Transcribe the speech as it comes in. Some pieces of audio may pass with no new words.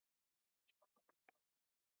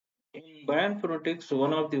In bioinformatics,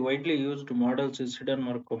 one of the widely used models is hidden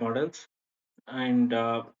Markov models. And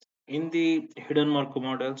in the hidden Markov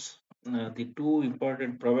models, the two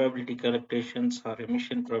important probability calculations are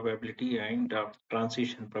emission probability and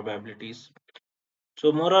transition probabilities.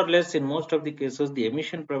 So, more or less, in most of the cases, the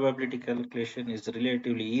emission probability calculation is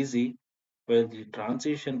relatively easy, while the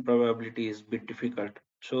transition probability is a bit difficult.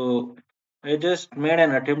 So, I just made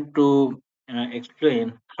an attempt to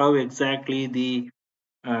explain how exactly the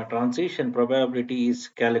transition probability is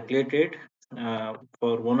calculated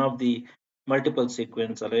for one of the multiple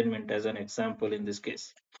sequence alignment as an example in this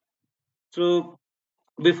case. So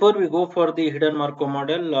before we go for the hidden Markov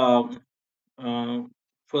model, uh,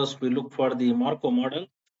 first we look for the Markov model.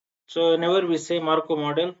 So whenever we say Markov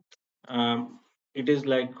model, it is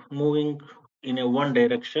like moving in a one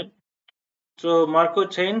direction. So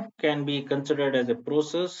Markov chain can be considered as a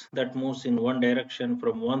process that moves in one direction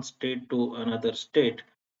from one state to another state,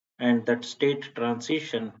 and that state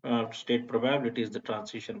transition state probability is the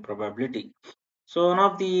transition probability. So one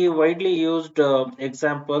of the widely used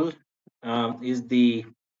example is the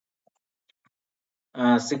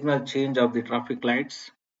signal change of the traffic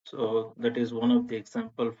lights. So that is one of the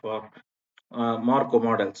example for Markov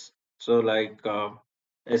models. So like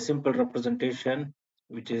a simple representation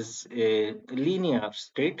which is a linear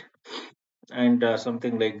state, and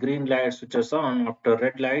something like green light switches on after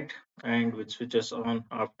red light and which switches on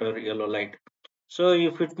after yellow light. So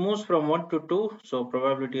if it moves from 1 to 2, so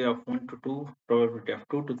probability of 1 to 2, probability of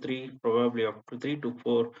 2 to 3, probability of 3 to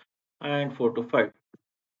 4, and 4 to 5.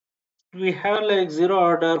 We have like zero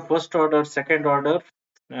order, first order, second order,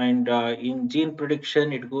 and in gene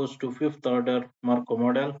prediction it goes to fifth order Markov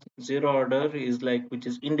model. Zero order is like which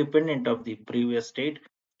is independent of the previous state.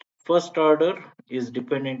 First order is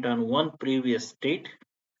dependent on one previous state,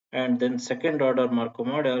 and then second order Markov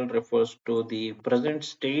model refers to the present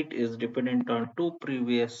state is dependent on two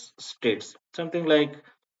previous states. Something like,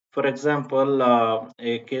 for example,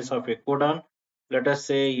 a case of a codon. Let us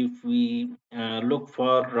say if we look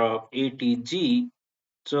for ATG,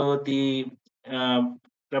 so the uh,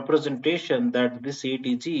 representation that this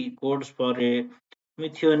ATG codes for a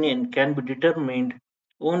methionine can be determined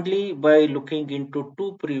only by looking into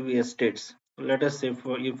two previous states. Let us say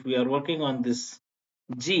if we are working on this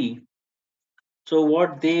G, so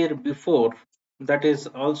what there before, that is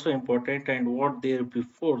also important, and what there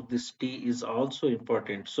before this T is also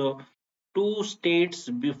important. So two states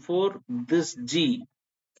before this G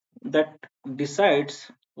that decides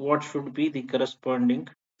what should be the corresponding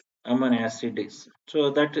amino acid is.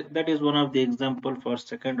 So that is one of the example for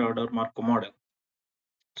second order Markov model.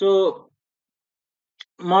 So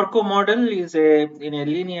Markov model is a in a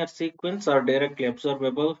linear sequence or directly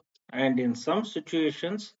observable, and in some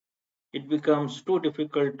situations it becomes too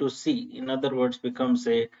difficult to see. In other words, becomes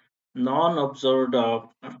a non-observed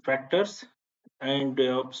factors, and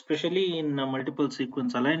especially in multiple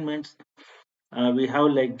sequence alignments, we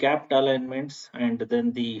have like gapped alignments, and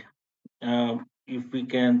then the if we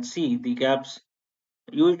can see the gaps,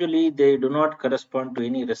 usually they do not correspond to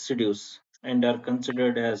any residues and are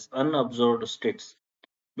considered as unobserved states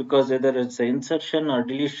because either it's an insertion or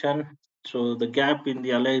deletion. So the gap in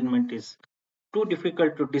the alignment is too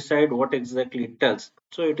difficult to decide what exactly it tells.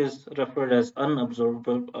 So it is referred as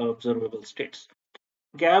unobservable observable states.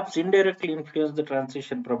 Gaps indirectly influence the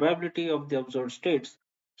transition probability of the observed states.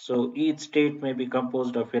 So each state may be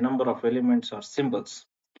composed of a number of elements or symbols.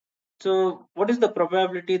 So what is the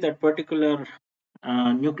probability that particular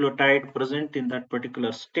nucleotide present in that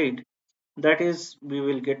particular state? That is, we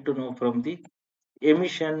will get to know from the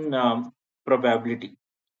emission probability.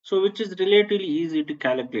 So which is relatively easy to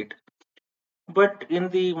calculate. But in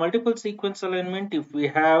the multiple sequence alignment, if we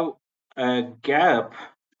have a gap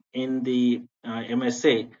in the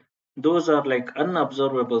MSA, those are like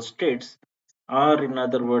unobservable states, or in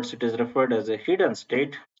other words, it is referred as a hidden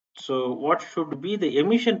state. So, what should be the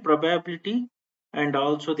emission probability and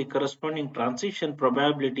also the corresponding transition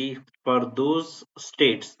probability for those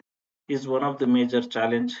states is one of the major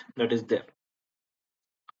challenge that is there.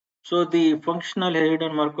 So the functional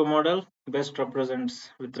hidden Markov model best represents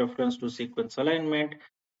with reference to sequence alignment.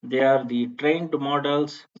 They are the trained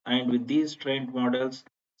models, and with these trained models,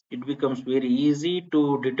 it becomes very easy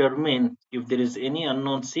to determine if there is any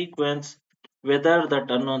unknown sequence, whether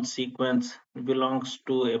that unknown sequence belongs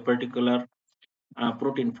to a particular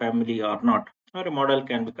protein family or not, or a model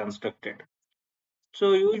can be constructed.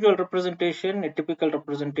 So usual representation, a typical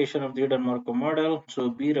representation of the hidden Markov model. So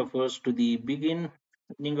B refers to the beginning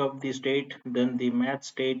of the state, then the match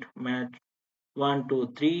state, match 1,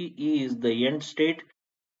 2, 3. E is the end state.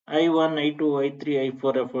 I1, I2, I3,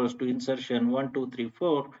 I4 refers to insertion 1, 2, 3,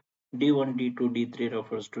 4. D1, D2, D3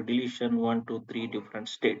 refers to deletion, 1, 2, 3 different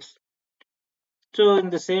states. So in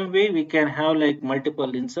the same way, we can have like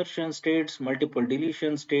multiple insertion states, multiple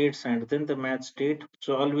deletion states, and then the match state.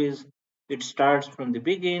 So always it starts from the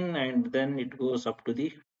begin and then it goes up to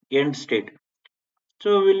the end state.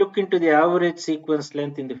 So we look into the average sequence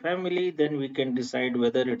length in the family, then we can decide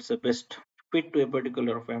whether it's the best fit to a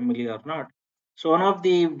particular family or not. So one of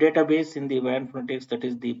the database in the bioinformatics, that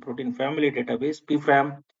is the protein family database,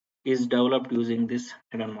 PFAM, is developed using this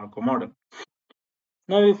hidden Markov model.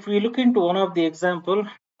 Now, if we look into one of the example,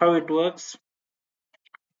 how it works.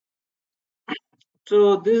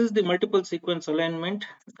 So this is the multiple sequence alignment,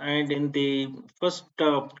 and in the first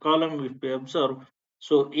column, if we observe,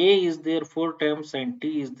 so A is there 4 times and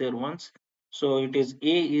T is there once. So it is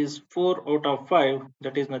A is 4 out of 5,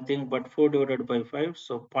 that is nothing but 4 divided by 5,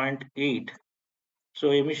 so 0.8.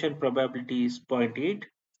 So emission probability is 0.8.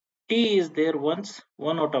 T is there once,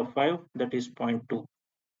 1 out of 5, that is 0.2.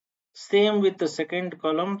 Same with the second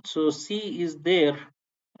column, so C is there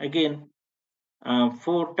again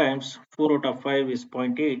 4 times 4 out of 5 is zero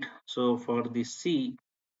point 0.8. So for the C,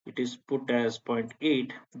 it is put as zero point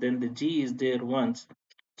 0.8. Then the G is there once,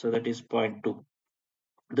 so that is zero point 0.2.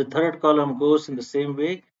 The third column goes in the same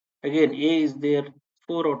way. Again, A is there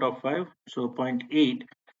 4 out of 5, so zero point 0.8.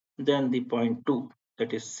 Then the zero point 0.2,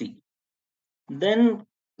 that is C. Then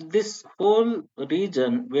this whole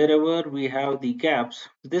region, wherever we have the gaps,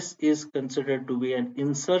 this is considered to be an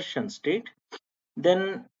insertion state.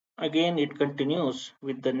 Then again it continues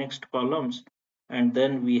with the next columns, and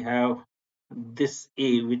then we have this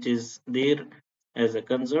A, which is there as a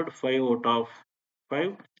conserved 5 out of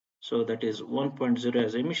 5, so that is 1.0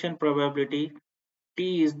 as emission probability.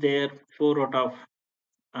 T is there 4 out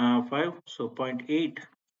of 5, so zero point 0.8,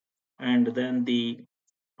 and then the zero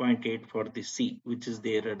point 0.8 for the C, which is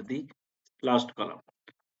there at the last column.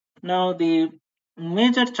 Now the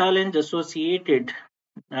major challenge associated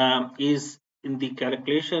is in the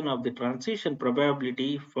calculation of the transition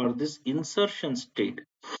probability for this insertion state.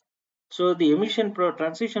 So the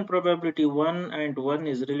transition probability 1 and 1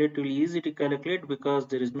 is relatively easy to calculate because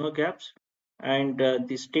there is no gaps, and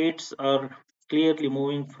the states are clearly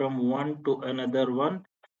moving from one to another one.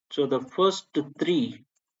 So the first three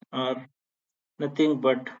are nothing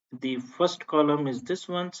but the first column is this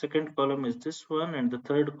one, second column is this one, and the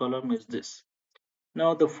third column is this.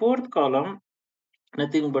 Now the fourth column,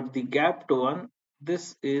 nothing but the gapped one.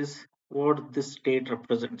 This is what this state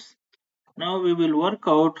represents. Now we will work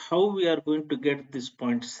out how we are going to get this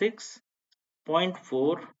 0.6, zero point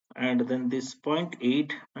 0.4, and then this zero point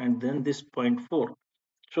 0.8, and then this zero point 0.4.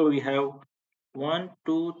 So we have 1,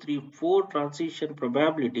 2, 3, 4 transition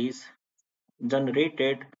probabilities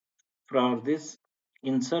generated from this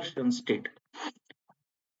insertion state.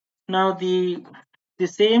 Now the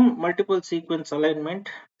same multiple sequence alignment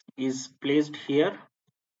is placed here.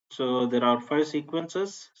 So there are 5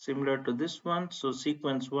 sequences similar to this one. So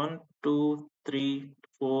sequence 1, 2, 3,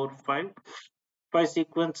 4, 5. 5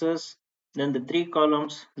 sequences, then the 3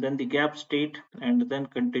 columns, then the gap state, and then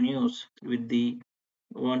continues with the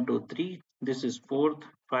 1, 2, 3. This is 4th,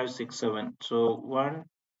 5, 6, 7. So 1,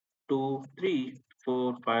 2, 3,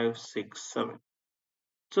 4, 5, 6, 7.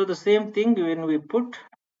 So the same thing when we put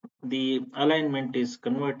the alignment is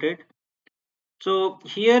converted. So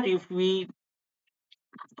here if we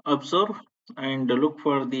observe and look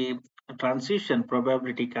for the transition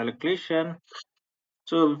probability calculation.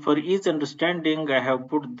 So for ease understanding, I have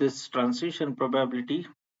put this transition probability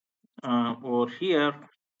over here,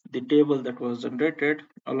 the table that was generated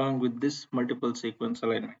along with this multiple sequence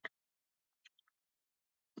alignment.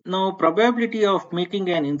 Now probability of making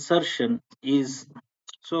an insertion is,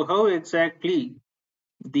 so how exactly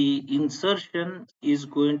the insertion is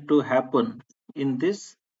going to happen in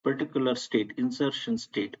this particular state, insertion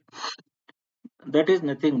state. That is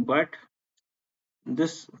nothing but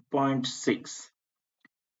this 0.6.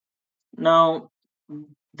 Now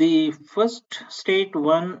the first state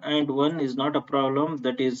 1 and 1 is not a problem,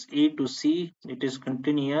 that is A to C, it is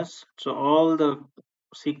continuous. So all the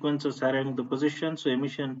sequences having the position, so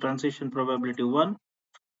emission transition probability 1.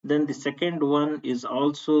 Then the second one is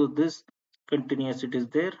also this continuous, it is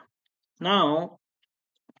there. Now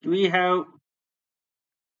we have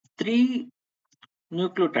 3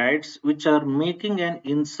 nucleotides which are making an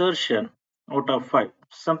insertion out of 5,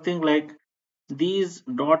 something like these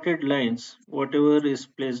dotted lines, whatever is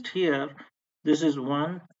placed here, this is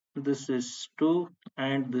 1, this is 2,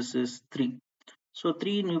 and this is 3. So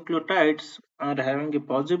 3 nucleotides are having a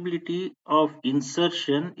possibility of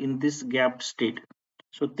insertion in this gapped state.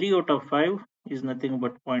 So 3 out of 5 is nothing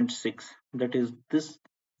but 0.6, that is this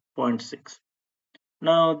 0.6.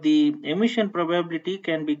 Now the emission probability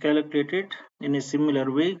can be calculated in a similar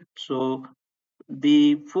way. So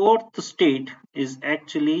the fourth state is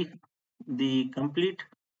actually the complete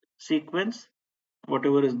sequence.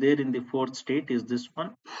 Whatever is there in the fourth state is this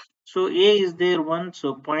one. So A is there once,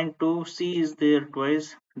 so 0.2, C is there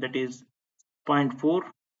twice, that is zero point 0.4,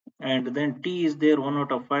 and then T is there 1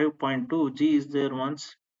 out of 5.2, G is there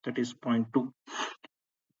once, that is 0.2.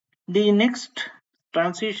 The next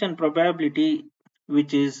transition probability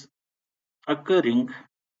which is occurring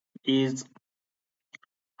is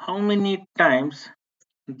how many times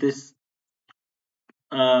this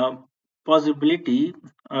uh, possibility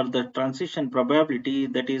or the transition probability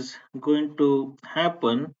that is going to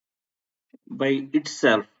happen by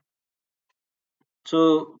itself.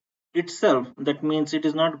 So itself, that means it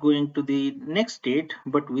is not going to the next state,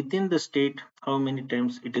 but within the state, how many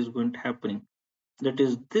times it is going to happening. That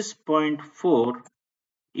is, this 0.4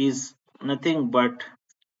 is nothing but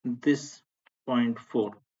this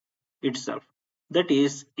 0.4 itself. That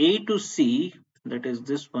is A to C, that is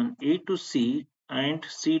this one, A to C and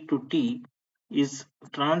C to T is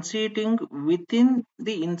transiting within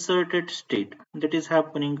the inserted state. That is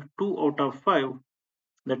happening 2 out of 5,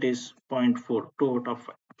 that is zero point 0.4, 2 out of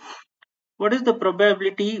 5. What is the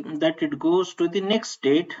probability that it goes to the next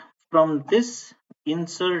state from this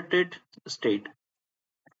inserted state?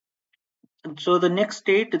 So the next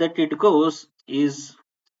state that it goes is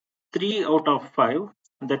 3 out of 5,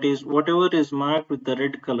 that is whatever is marked with the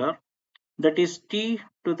red color, that is T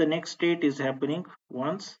to the next state is happening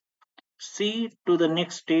once, C to the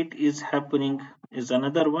next state is happening is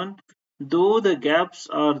another one, though the gaps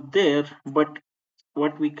are there, but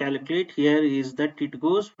what we calculate here is that it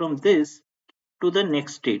goes from this to the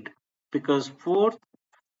next state, because fourth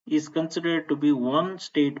is considered to be one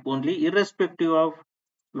state only irrespective of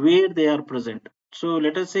where they are present. So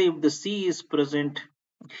let us say if the C is present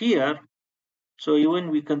here, so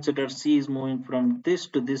even we consider C is moving from this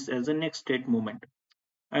to this as a next state movement,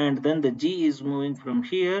 and then the G is moving from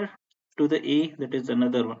here to the A, that is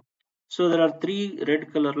another one. So there are three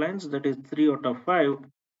red color lines, that is 3 out of 5,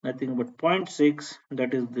 nothing but 0.6,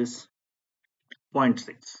 that is this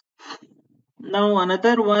 0.6. Now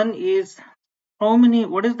another one is how many,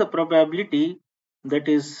 what is the probability, that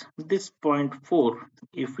is this 0.4.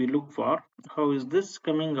 If we look for how is this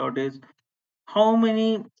coming out is how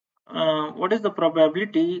many, what is the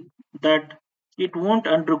probability that it won't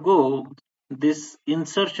undergo this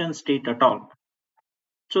insertion state at all.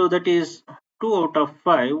 So that is 2 out of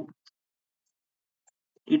 5,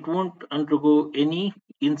 it won't undergo any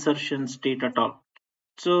insertion state at all.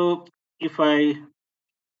 So if I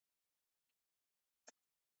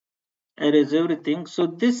erase everything, so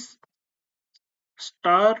this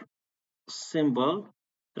star symbol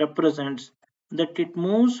represents that it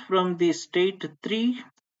moves from the state 3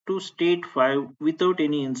 to state 5 without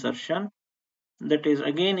any insertion. That is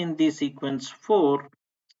again in the sequence 4,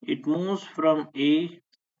 it moves from A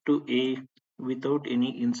to A without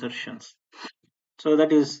any insertions. So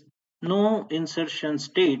that is no insertion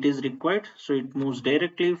state is required. So it moves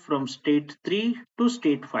directly from state 3 to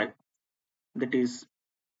state 5. That is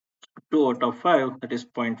 2 out of 5, that is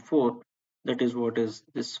 0.4. That is what is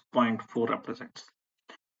this 0.4 represents.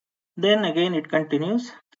 Then again it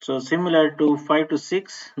continues. So similar to 5 to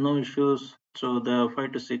 6, no issues. So the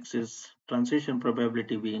 5 to 6 is transition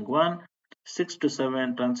probability being 1, 6 to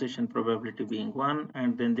 7 transition probability being 1,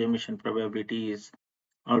 and then the emission probability is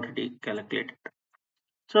already calculated.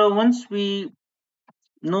 So once we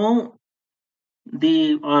know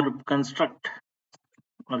the or construct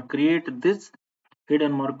or create this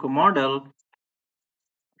hidden Markov model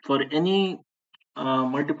for any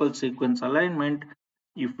multiple sequence alignment,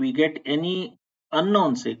 if we get any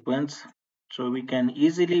unknown sequence, so we can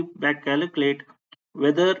easily back calculate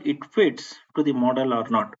whether it fits to the model or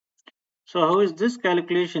not. So how is this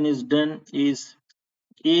calculation is done is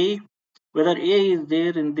A, whether A is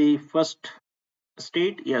there in the first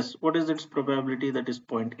state, yes, what is its probability, that is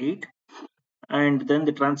 0.8, and then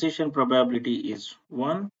the transition probability is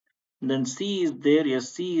 1, then C is there, yes,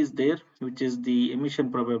 C is there, which is the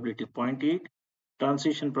emission probability 0.8,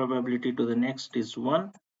 transition probability to the next is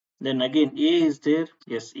 1, then again A is there,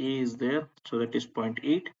 yes, A is there, so that is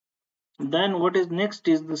 0.8. Then what is next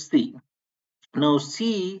is the C. Now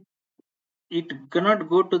C, it cannot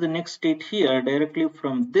go to the next state here directly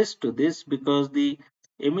from this to this, because the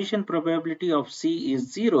emission probability of C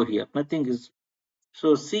is 0 here, nothing is.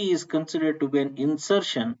 So C is considered to be an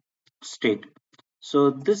insertion state.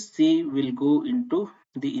 So this C will go into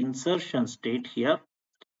the insertion state here.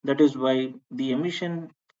 That is why the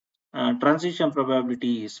emission transition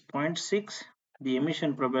probability is 0.6. the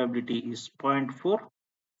emission probability is 0.4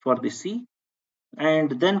 for the C.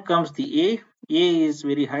 And then comes the A. A is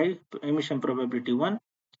very high, emission probability 1.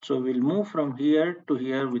 So we'll move from here to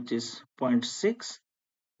here, which is zero point 0.6,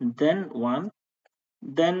 then 1.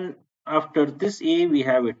 Then after this A, we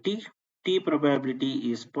have a T. T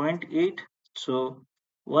probability is 0.8. So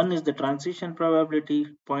 1 is the transition probability,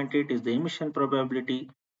 0.8 is the emission probability.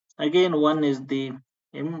 Again, 1 is the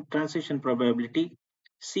transition probability.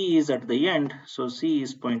 C is at the end, so C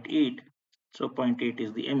is 0.8. So 0.8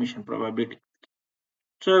 is the emission probability.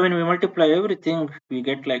 So when we multiply everything, we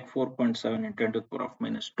get like 4.7 in 10 to the power of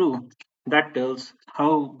minus 2. That tells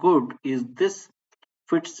how good is this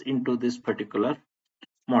fits into this particular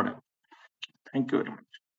model. Thank you very much.